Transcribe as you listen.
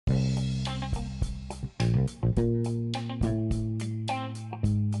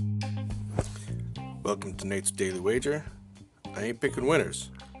Welcome to Nate's Daily Wager. I ain't picking winners,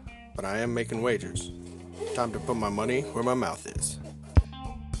 but I am making wagers. Time to put my money where my mouth is.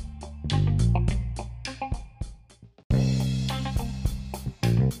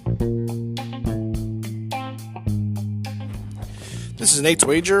 This is Nate's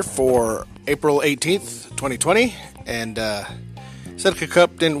Wager for April 18th, 2020, and Seneca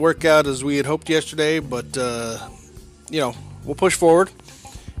Cup didn't work out as we had hoped yesterday, but, we'll push forward.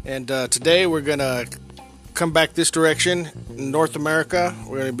 And today we're going to come back this direction in North America.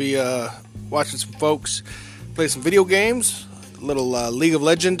 We're going to be watching some folks play some video games, a little League of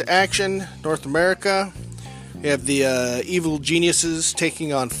Legends action, North America. We have the Evil Geniuses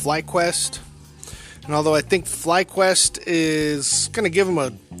taking on FlyQuest. And although I think FlyQuest is going to give them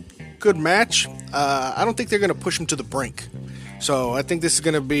a good match, I don't think they're going to push them to the brink. So I think this is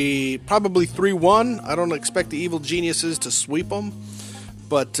going to be probably 3-1. I don't expect the Evil Geniuses to sweep them,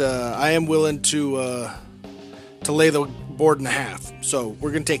 but I am willing to lay the board in half. So we're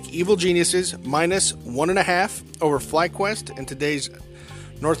going to take Evil Geniuses minus 1.5 over FlyQuest in today's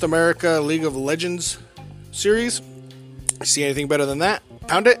North America League of Legends series. See anything better than that?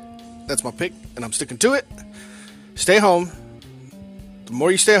 Pound it. That's my pick, and I'm sticking to it. Stay home. The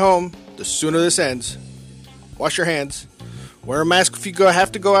more you stay home, the sooner this ends. Wash your hands. Wear a mask if you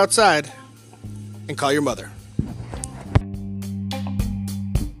have to go outside. And call your mother.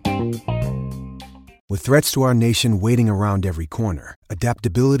 With threats to our nation waiting around every corner,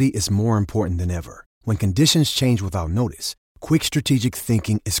 adaptability is more important than ever. When conditions change without notice, quick strategic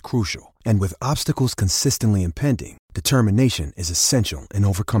thinking is crucial. And with obstacles consistently impending, determination is essential in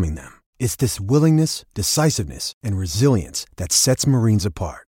overcoming them. It's this willingness, decisiveness, and resilience that sets Marines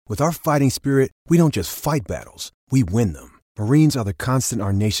apart. With our fighting spirit, we don't just fight battles, we win them. Marines are the constant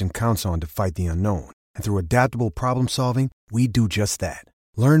our nation counts on to fight the unknown. And through adaptable problem solving, we do just that.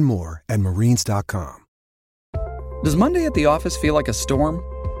 Learn more at marines.com. Does Monday at the office feel like a storm?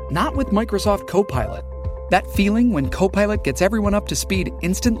 Not with Microsoft Copilot. That feeling when Copilot gets everyone up to speed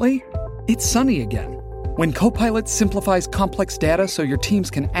instantly? It's sunny again. When Copilot simplifies complex data so your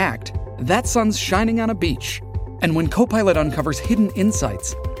teams can act, that sun's shining on a beach. And when Copilot uncovers hidden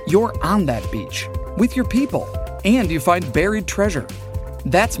insights, you're on that beach with your people, and you find buried treasure.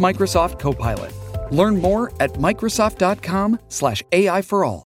 That's Microsoft Copilot. Learn more at Microsoft.com/AI for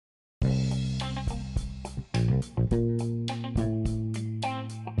all.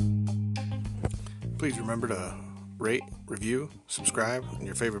 Please remember to rate, review, subscribe in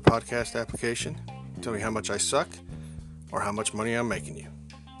your favorite podcast application. Tell me how much I suck or how much money I'm making you.